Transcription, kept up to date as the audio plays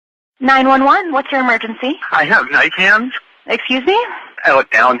911, what's your emergency? I have knife hands. Excuse me? I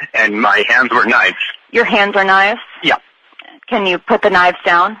looked down and my hands were knives. Your hands are knives? Yeah. Can you put the knives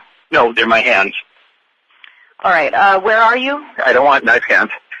down? No, they're my hands. All right, where are you? I don't want knife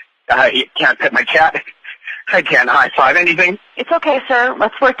hands. I can't pet my cat. I can't high-five anything. It's okay, sir.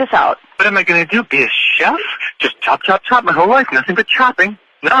 Let's work this out. What am I going to do? Be a chef? Just chop, chop, chop my whole life. Nothing but chopping.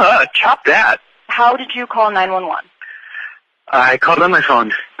 No, chop that. How did you call 911? I called on my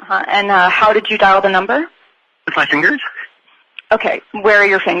phone. And how did you dial the number? With my fingers. Okay, where are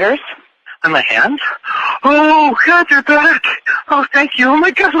your fingers? On my hands? Oh, God, you're back. Oh, thank you. Oh,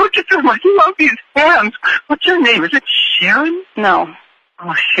 my God, look at them. I love these hands. What's your name? Is it Sharon? No.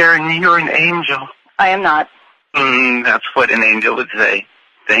 Oh, Sharon, you're an angel. I am not. That's what an angel would say.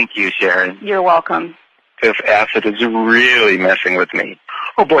 Thank you, Sharon. You're welcome. This acid is really messing with me.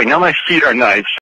 Oh, boy, now my feet are knives.